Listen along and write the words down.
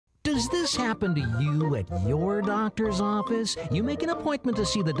Does this happen to you at your doctor's office? You make an appointment to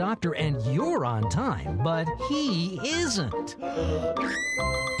see the doctor and you're on time, but he isn't.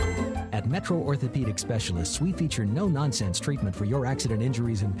 At Metro Orthopedic Specialists, we feature no-nonsense treatment for your accident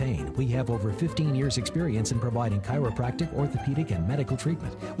injuries and pain. We have over 15 years' experience in providing chiropractic, orthopedic, and medical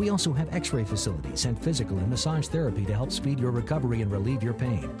treatment. We also have x-ray facilities and physical and massage therapy to help speed your recovery and relieve your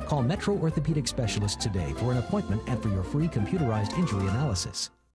pain. Call Metro Orthopedic Specialists today for an appointment and for your free computerized injury analysis.